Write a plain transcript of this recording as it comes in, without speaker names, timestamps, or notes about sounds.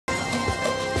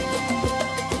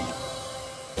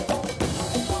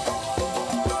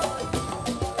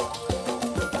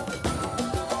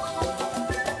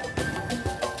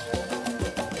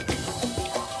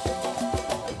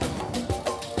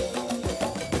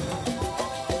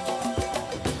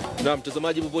Na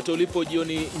mtazamaji popote ulipo,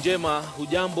 jioni njema,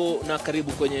 hujambo na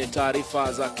karibu kwenye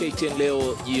taarifa za KTN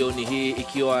leo jioni hii,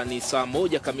 ikiwa ni saa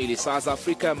 1 kamili saa za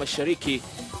Afrika ya Mashariki.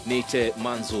 Niite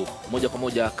Manzu. Moja kwa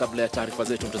moja kabla ya taarifa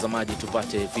zetu mtazamaji,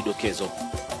 tupate vidokezo.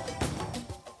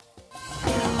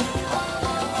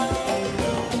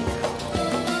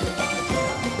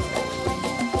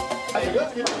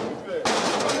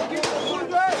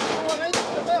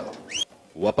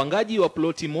 Wapangaji wa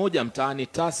ploti moja mtaani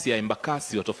Tasia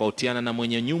Embakasi watofautiana na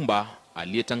mwenye nyumba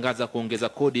aliyetangaza kuongeza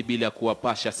kodi bila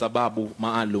kuwapasha sababu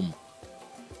maalum.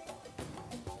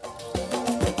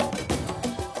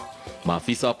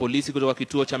 Maafisa wa polisi kutoka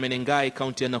kituo cha Menengai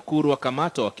kaunti ya Nakuru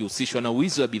wakamatwa wakihusishwa na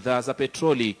wizi wa bidhaa za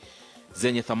petroli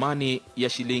zenye thamani ya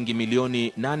shilingi milioni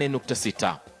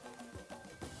 8.6.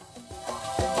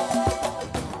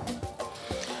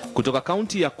 Kutoka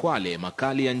kaunti ya Kwale,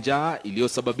 makali ya njaa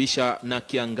iliyosababisha na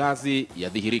kiangazi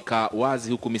yadhihirika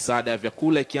wazi, huku misaada ya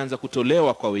vyakula ikianza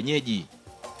kutolewa kwa wenyeji.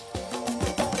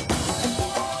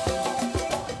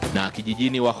 Na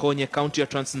kijijini Wahonye, kaunti ya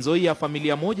Trans Nzoia,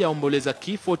 familia moja yaomboleza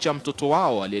kifo cha mtoto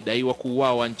wao aliyedaiwa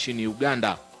kuuawa nchini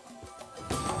Uganda.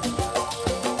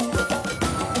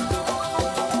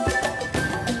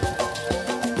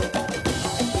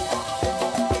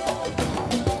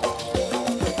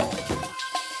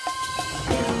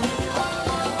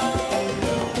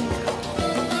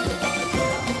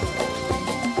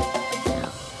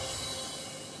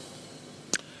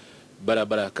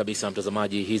 Barabara kabisa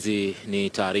mtazamaji, hizi ni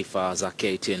taarifa za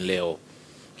KTN leo.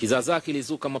 Kizaazaa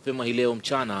kilizuka mapema hii leo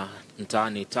mchana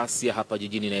mtaani Tasia hapa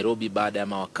jijini Nairobi baada ya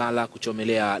mawakala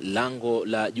kuchomelea lango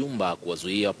la jumba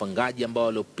kuwazuia wapangaji ambao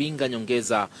waliopinga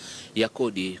nyongeza ya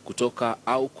kodi kutoka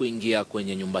au kuingia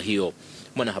kwenye nyumba hiyo.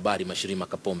 Mwanahabari Mashirima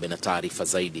Kapombe na taarifa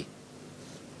zaidi.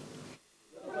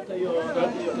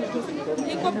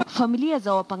 Familia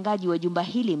za wapangaji wa jumba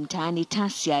hili mtaani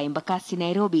Tasia Embakasi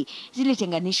Nairobi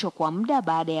zilitenganishwa kwa muda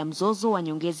baada ya mzozo wa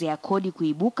nyongeza ya kodi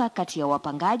kuibuka kati ya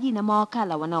wapangaji na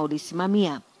mawakala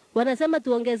wanaolisimamia. Wanasema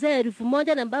tuongezee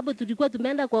 1,000 na ambapo tulikuwa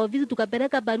tumeenda kwa ofisi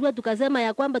tukapeleka barua tukasema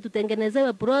ya kwamba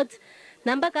tutengenezewe plot,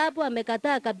 na mpaka hapo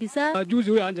amekataa kabisa. Juzi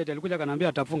huyo Anje alikuja kanambia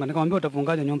atafunga, nikamwambia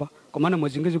utafungaje nyumba? Kwa maana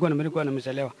mwezi ngine nilikuwa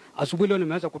nimechelewa. Asubuhi leo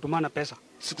nimeanza kutumana pesa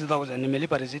 6,000,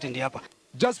 nimelipa receipt ndi hapa.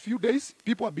 Just few days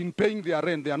people have been paying their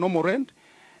rent, their normal rent,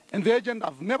 and the agent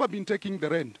have never been taking the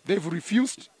rent. They've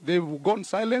refused, they've gone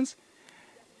silent.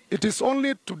 It is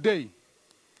only today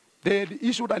they had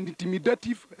issued an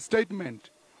intimidative statement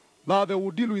that they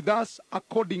will deal with us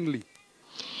accordingly.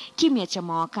 Kimya cha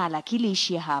mawakala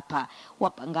kiliishia hapa.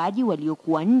 Wapangaji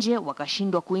waliokuwa nje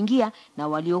wakashindwa kuingia na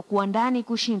waliokuwa ndani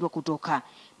kushindwa kutoka.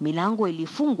 Milango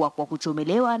ilifungwa kwa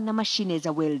kuchomelewa na mashine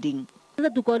za welding. Sasa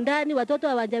tuko ndani, watoto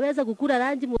hawajaweza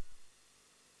kukula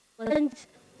lunch.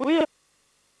 Huyo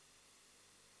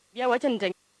ya wacha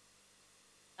nitenge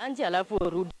anje alafu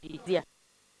rudi.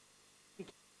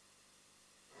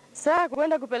 Sasa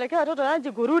kwenda kupelekea watoto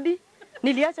anje kurudi,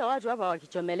 niliacha watu hapa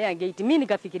wakichomelea gate. Mimi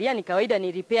nikafikiria ni kawaida,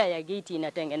 ni repair ya gate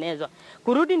inatengenezwa.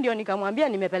 Kurudi ndio nikamwambia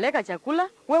nimepeleka chakula,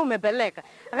 wewe umepeleka.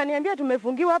 Akaniambia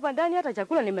tumefungiwa hapa ndani, hata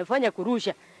chakula nimefanya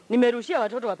kurusha. Nimerushia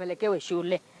watoto wapelekewe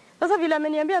shule. Sasa vile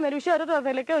ameniambia amerushia watoto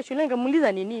wapelekewe shule,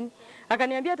 nikamuuliza ni nini?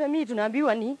 Akaniambia hata mimi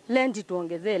tunaambiwa ni rent,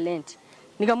 tuongezee rent.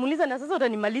 Nikamuuliza na sasa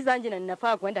utanimaliza anje na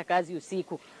ninafaa kwenda kazi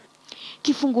usiku.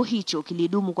 Kifungo hicho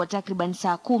kilidumu kwa takriban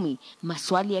saa 10.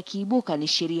 Maswali yakiibuka ni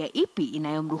sheria ipi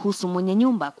inayomruhusu mwenye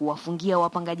nyumba kuwafungia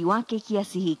wapangaji wake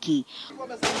kiasi hiki.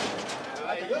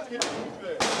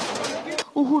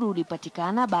 Uhuru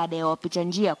ulipatikana baada ya wapita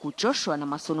njia kuchoshwa na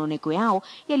masononeko yao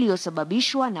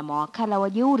yaliyosababishwa na mawakala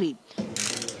wajeuri.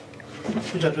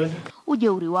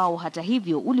 Ujeuri wao hata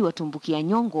hivyo uliwatumbukia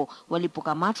nyongo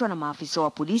walipokamatwa na maafisa wa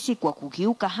polisi kwa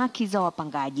kukiuka haki za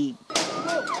wapangaji.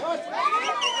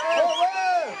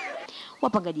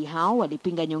 Wapangaji hao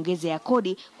walipinga nyongeza ya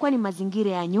kodi kwani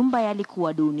mazingira ya nyumba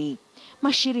yalikuwa duni.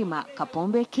 Mashirima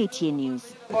Kapombe, KTN News.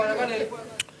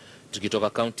 Tukitoka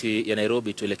kaunti ya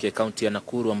Nairobi tuelekee kaunti ya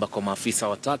Nakuru ambako maafisa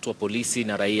 3 wa polisi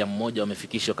na raia mmoja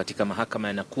wamefikishwa katika mahakama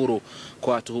ya Nakuru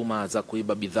kwa tuhuma za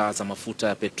kuiba bidhaa za mafuta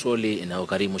ya petroli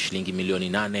inayogharimu shilingi milioni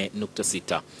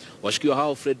 8.6. Washukiwa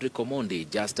hao Frederick Omondi,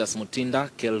 Justus Mutinda,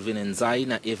 Kelvin Enzai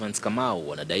na Evans Kamau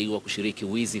wanadaiwa kushiriki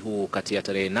wizi huu kati ya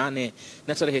tarehe 8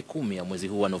 na tarehe 10 ya mwezi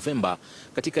huu wa Novemba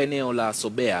katika eneo la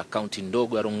Sobea, kaunti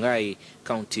ndogo ya Rongai,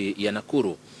 kaunti ya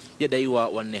Nakuru. Yadaiwa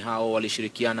wanne hao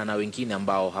walishirikiana na wengine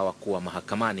ambao hawakuwa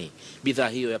mahakamani. Bidhaa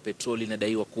hiyo ya petroli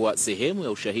inadaiwa kuwa sehemu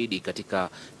ya ushahidi katika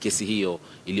kesi hiyo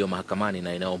iliyo mahakamani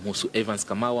na inayomhusu Evans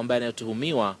Kamau ambaye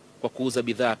anatuhumiwa kwa kuuza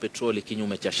bidhaa ya petroli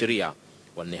kinyume cha sheria.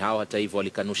 Wanne hao hata hivyo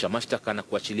walikanusha mashtaka na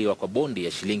kuachiliwa kwa bondi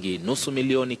ya shilingi nusu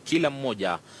milioni kila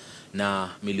mmoja na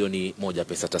milioni 1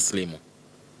 pesa taslimu.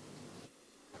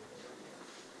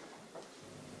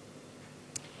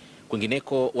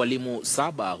 Kwingineko, walimu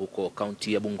 7 huko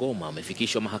kaunti ya Bungoma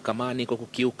wamefikishwa mahakamani kwa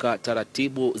kukiuka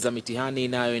taratibu za mitihani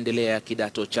inayoendelea ya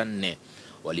kidato cha 4.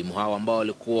 Walimu hao ambao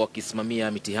walikuwa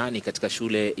wakisimamia mitihani katika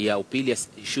shule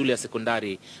ya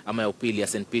sekondari ama ya upili ya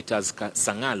St. Peter's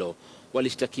Sangalo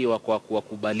walishtakiwa kwa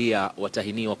kuwakubalia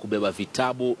watahiniwa kubeba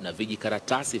vitabu na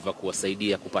vijikaratasi vya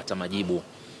kuwasaidia kupata majibu.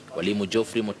 Walimu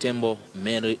Geoffrey Motembo,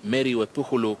 Mary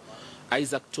Wepuhulu,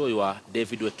 Isaac Toywa,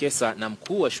 David Wekesa na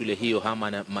mkuu wa shule hiyo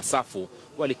Hama Masafu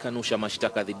walikanusha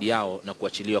mashtaka dhidi yao na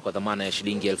kuachiliwa kwa dhamana ya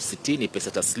shilingi 60,000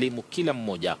 pesa taslimu kila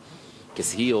mmoja.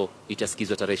 Kesi hiyo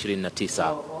itasikizwa tarehe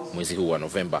 29 mwezi huu wa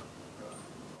Novemba.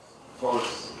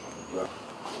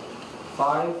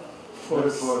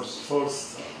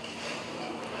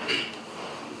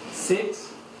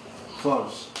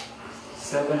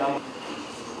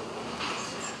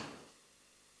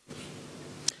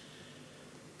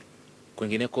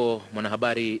 Kwingineko,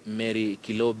 mwanahabari Mary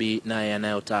Kilobi naye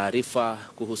anayo taarifa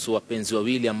kuhusu wapenzi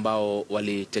wawili ambao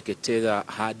waliteketeza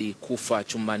hadi kufa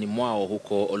chumbani mwao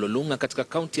huko Ololunga katika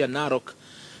kaunti ya Narok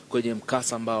kwenye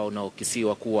mkasa ambao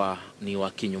unaokisiwa kuwa ni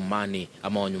wa kinyumbani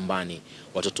ama wa nyumbani.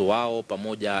 Watoto wao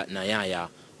pamoja na yaya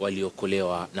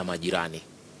waliokolewa na majirani.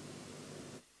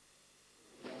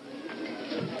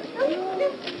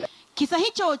 Kisa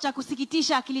hicho cha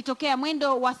kusikitisha kilitokea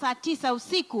mwendo wa saa 9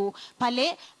 usiku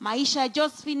pale maisha ya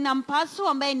Josephine Nampasu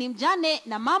ambaye ni mjane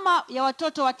na mama ya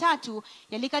watoto 3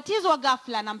 yalikatizwa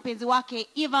ghafla na mpenzi wake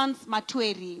Evans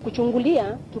Matweri.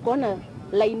 Kuchungulia tukaona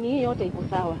line hii yote iko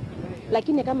sawa,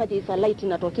 lakini kama jisa light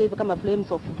inatokea hivyo kama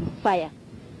flames of fire.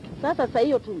 Sasa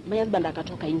hiyo tu my husband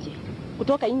akatoka nje.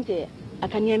 Kutoka nje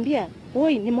akaniambia,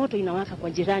 "Oi, ni moto inawaka kwa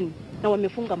jirani na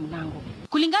wamefunga mlango."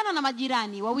 Kulingana na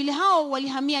majirani, wawili hao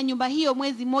walihamia nyumba hiyo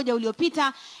mwezi mmoja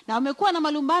uliopita na wamekuwa na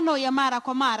malumbano ya mara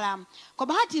kwa mara. Kwa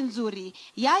bahati nzuri,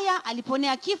 yaya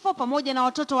aliponea kifo pamoja na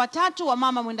watoto 3 wa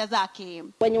mama mwenda zake.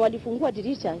 Wenye walifungua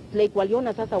dirisha,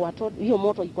 waliona sasa watoto hiyo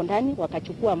moto iko ndani,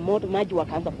 wakachukua maji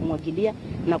wakaanza kumwagilia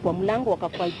na kwa mlango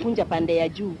wakafunja pande ya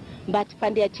juu, but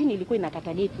pande ya chini ilikuwa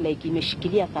inakatalia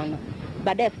imeshikilia sana.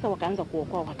 Baadaye sasa wakaanza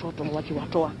kuokoa watoto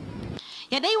wakiwatoa.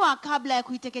 Yadaiwa kabla ya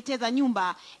kuiteketeza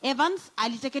nyumba, Evans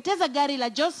aliteketeza gari la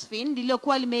Josephine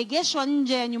lililokuwa limeegeshwa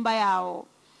nje ya nyumba yao.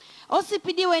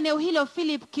 OCPD wa eneo hilo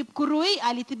Philip Kipkurui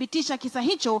alithibitisha kisa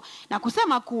hicho na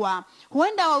kusema kuwa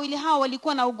huenda wawili hao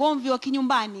walikuwa na ugomvi wa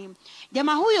kinyumbani.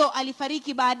 Jamaa huyo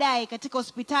alifariki baadaye katika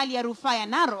hospitali ya rufaa ya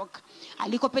Narok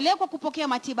alikopelekwa kupokea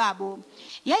matibabu.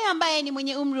 Yeye ambaye ni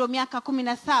mwenye umri wa miaka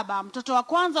 17, mtoto wa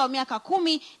kwanza wa miaka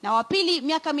 10 na wa pili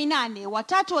miaka 8,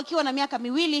 watatu wakiwa na miaka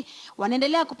 2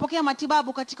 wanaendelea kupokea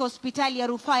matibabu katika hospitali ya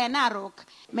rufaa ya Narok.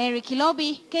 Mary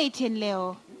Kilobi, KTN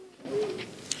leo.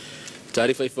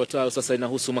 Taarifa ifuatayo sasa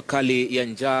inahusu makali ya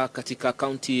njaa katika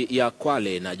kaunti ya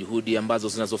Kwale na juhudi ambazo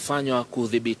zinazofanywa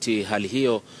kudhibiti hali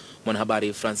hiyo.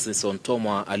 Mwanahabari Francis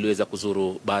Ontomwa aliweza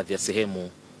kuzuru baadhi ya sehemu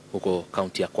huko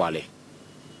kaunti ya Kwale.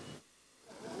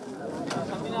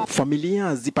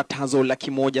 Familia zipatazo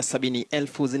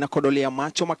 170,000 zinakodolea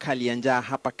macho makali ya njaa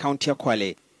hapa kaunti ya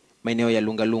Kwale. Maeneo ya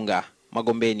Lungalunga,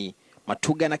 Magombeni,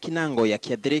 Matuga na Kinango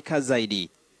yakiathirika zaidi.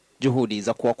 Juhudi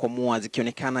za kuwakwamua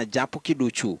zikionekana japo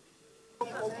kiduchu.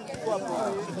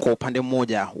 Kwa upande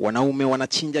mmoja, wanaume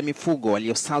wanachinja mifugo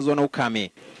waliosazwa na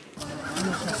ukame.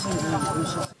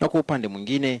 Na kwa upande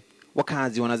mwingine,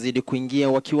 wakazi wanazidi kuingia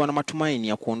wakiwa na matumaini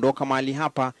ya kuondoka mahali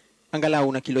hapa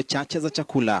angalau na kilo chache za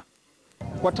chakula.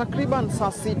 Kwa takriban saa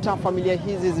 6 familia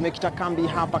hizi zimekita kambi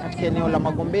hapa katika eneo la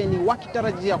Magombeni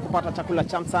wakitarajia kupata chakula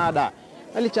cha msaada.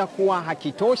 Na licha kuwa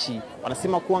hakitoshi,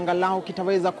 wanasema kuwa angalau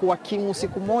kitaweza kuwakimu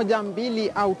siku 1,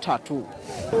 2 au 3.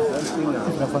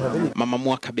 Mama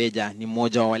Mwaka Beja ni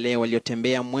mmoja wa wale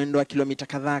waliotembea mwendo wa kilomita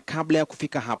kadhaa kabla ya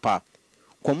kufika hapa.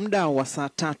 Kwa muda wa saa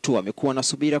 3 amekuwa na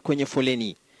subira kwenye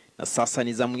foleni na sasa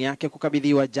ni zamu yake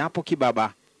kukabidhiwa japo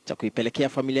kibaba cha kuipelekea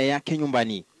familia yake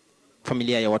nyumbani.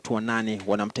 Familia ya watu 8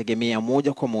 wanamtegemea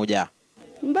moja kwa moja.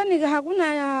 Nyumbani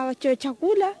hakuna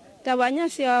chakula,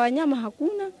 tawanyasi wa wanyama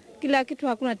hakuna, kila kitu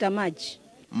hakuna tamaji.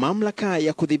 Mamlaka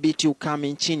ya kudhibiti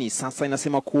ukame nchini sasa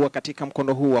inasema kuwa katika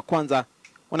mkondo huu wa kwanza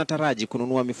wanataraji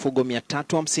kununua mifugo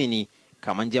 350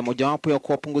 kama njia mojawapo ya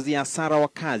kuwapunguzia hasara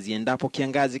wakazi endapo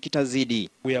kiangazi kitazidi.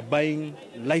 We are buying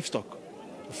livestock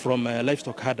from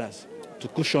livestock herders to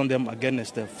cushion them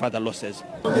against the further losses.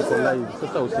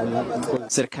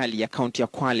 Serikali ya kaunti ya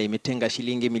Kwale imetenga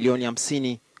shilingi milioni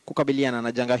 50 kukabiliana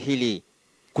na janga hili.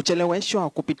 Kucheleweshwa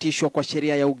kupitishwa kwa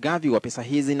sheria ya ugavi wa pesa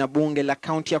hizi na bunge la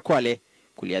kaunti ya Kwale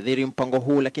kuliadhiri mpango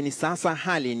huu, lakini sasa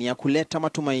hali ni ya kuleta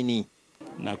matumaini.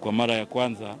 Na kwa mara ya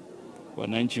kwanza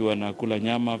wananchi wanakula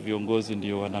nyama, viongozi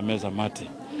ndio wanameza mate.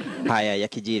 Haya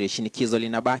yakijiri, shinikizo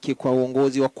linabaki kwa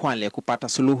uongozi wa Kwale kupata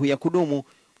suluhu ya kudumu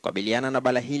kukabiliana na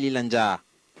bala hili la njaa.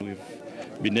 We've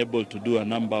been able to do a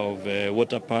number of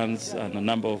water pans and a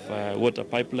number of water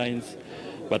pipelines,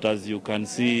 but as you can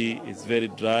see, it's very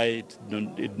dry. It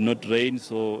did not rain,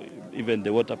 so even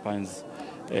the water pans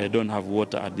don't have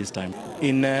water at this time.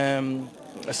 In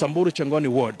Samburu Chengoni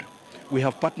ward, we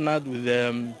have partnered with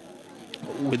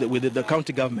the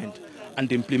county government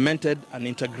and implemented an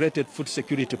integrated food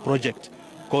security project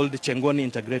called the Chengoni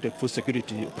Integrated Food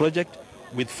Security Project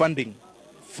with funding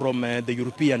from the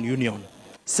European Union.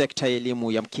 Sekta ya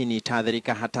elimu yamkini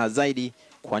itaathirika hata zaidi,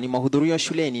 kwani mahudhurio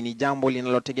shuleni ni jambo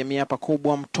linalotegemea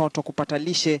pakubwa mtoto kupata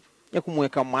lishe ya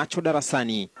kumweka macho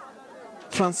darasani.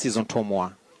 Francis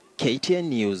Ontomwa, KTN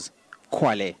News,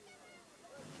 Kwale.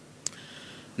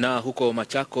 Na huko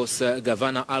Machakos,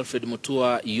 Gavana Alfred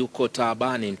Mutua yuko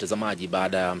taabani mtazamaji,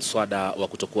 baada ya mswada wa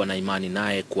kutokuwa na imani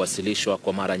naye kuwasilishwa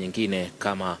kwa mara nyingine,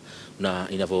 kama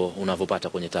unavyopata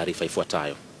kwenye taarifa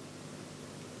ifuatayo.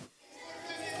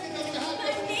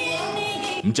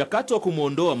 Mchakato wa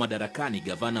kumuondoa madarakani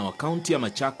gavana wa kaunti ya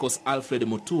Machakos Alfred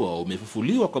Mutua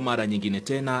umefufuliwa kwa mara nyingine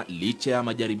tena licha ya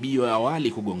majaribio ya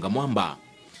awali kugonga mwamba.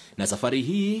 Na safari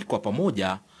hii kwa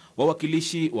pamoja,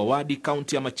 wawakilishi wa wadi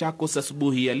kaunti ya Machakos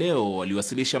asubuhi ya leo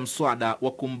waliwasilisha mswada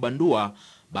wa kumbandua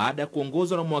baada ya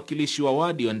kuongozwa na mwakilishi wa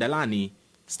wadi wa Ndalani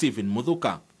Stephen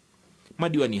Muthuka.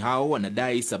 Madiwani hao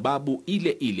wanadai sababu ile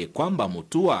ile kwamba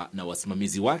Mutua na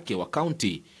wasimamizi wake wa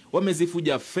kaunti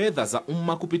wamezifuja fedha za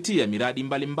umma kupitia miradi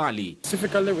mbalimbali.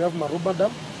 Specifically, we have Maruba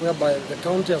Dam, whereby the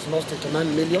county has lost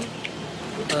 89 million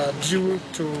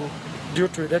due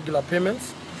to irregular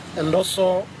payments, and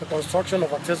also the construction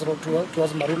of access road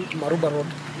towards Maruba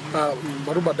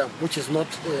Dam, which is not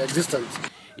existent.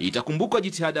 Itakumbuka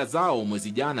jitihada zao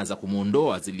mwezi jana za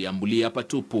kumuondoa ziliambulia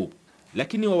patupu.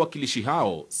 Lakini wawakilishi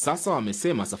hao sasa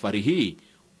wamesema safari hii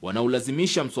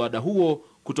wanaulazimisha mswada huo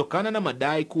kutokana na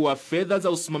madai kuwa fedha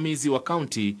za usimamizi wa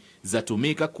kaunti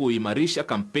zatumika kuimarisha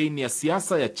kampeni ya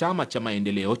siasa ya chama cha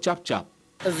maendeleo Chapchap.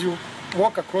 As you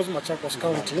walk across Machakos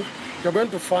County, you're going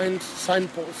to find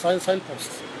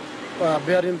signposts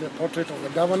bearing the portrait of the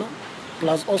governor,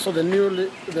 plus also the newly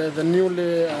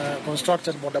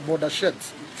constructed border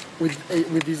sheds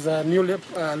with his newly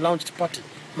launched party,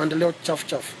 Maendeleo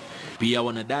Chaf. Pia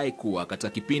wanadai kuwa katika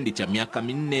kipindi cha miaka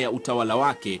 4 ya utawala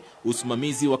wake,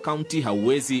 usimamizi wa kaunti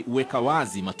hauwezi weka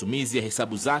wazi matumizi ya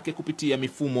hesabu zake kupitia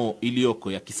mifumo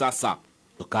iliyoko ya kisasa.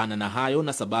 Kutokana na hayo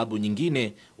na sababu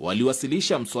nyingine,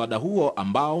 waliwasilisha mswada huo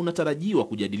ambao unatarajiwa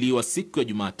kujadiliwa siku ya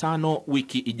Jumatano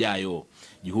wiki ijayo.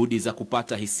 Juhudi za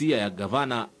kupata hisia ya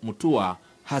gavana Mutua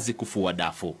hazikufua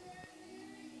dafu.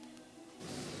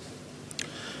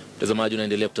 Mtazamaji,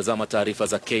 unaendelea kutazama taarifa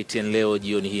za KTN leo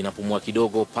jioni hii. Napumua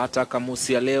kidogo, pata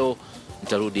kamusi ya leo,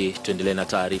 nitarudi tuendelee na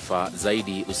taarifa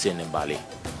zaidi, usiende mbali.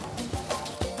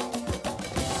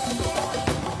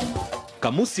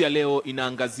 Kamusi ya leo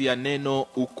inaangazia neno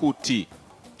ukuti.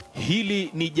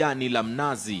 Hili ni jani la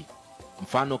mnazi.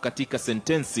 Mfano katika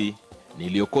sentensi,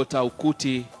 niliokota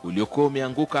ukuti uliokuwa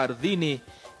umeanguka ardhini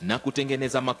na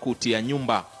kutengeneza makuti ya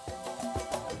nyumba.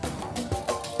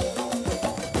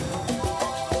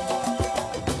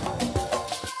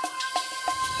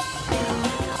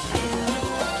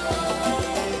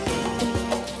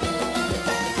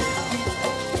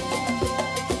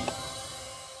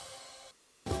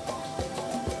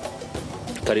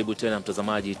 Karibu tena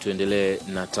mtazamaji, tuendelee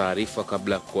na taarifa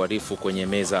kabla kuarifu kwenye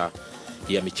meza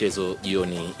ya michezo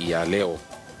jioni ya leo.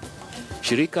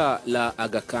 Shirika la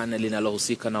Aga Khan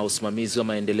linalohusika na usimamizi wa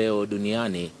maendeleo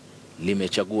duniani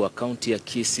limechagua kaunti ya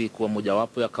Kisii kuwa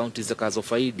mojawapo ya kaunti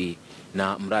zitakazofaidi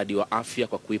na mradi wa afya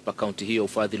kwa kuipa kaunti hiyo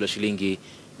ufadhili wa shilingi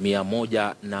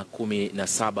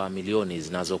 117 milioni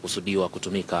zinazokusudiwa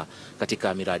kutumika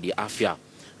katika miradi ya afya.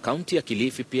 Kaunti ya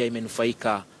Kilifi pia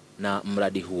imenufaika na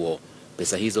mradi huo.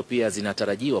 Pesa hizo pia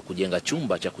zinatarajiwa kujenga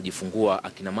chumba cha kujifungua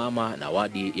akina mama na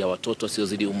wadi ya watoto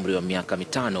wasiozidi umri wa miaka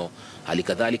 5.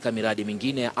 Halikadhalika miradi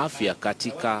mingine ya afya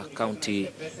katika kaunti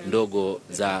ndogo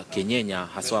za Kenyenya,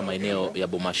 haswa maeneo ya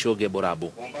Bomashoge,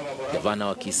 Borabu. Gavana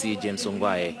wa Kisii James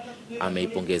Ongwae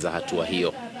ameipongeza hatua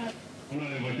hiyo.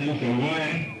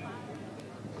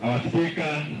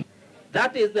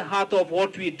 That is the heart of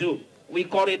what we do. We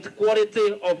call it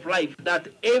quality of life, that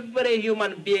every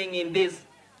human being in this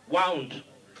world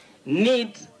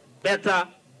needs better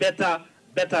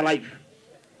life.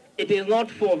 It is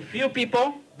not for few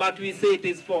people, but we say it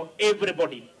is for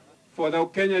everybody. For the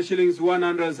Kenya shillings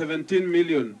 117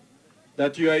 million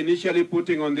that you are initially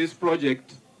putting on this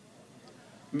project,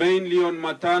 mainly on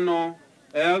maternal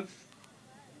health,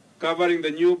 covering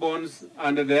the newborns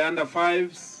and the under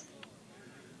 5s,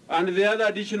 and the other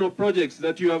additional projects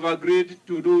that you have agreed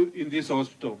to do in this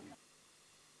hospital.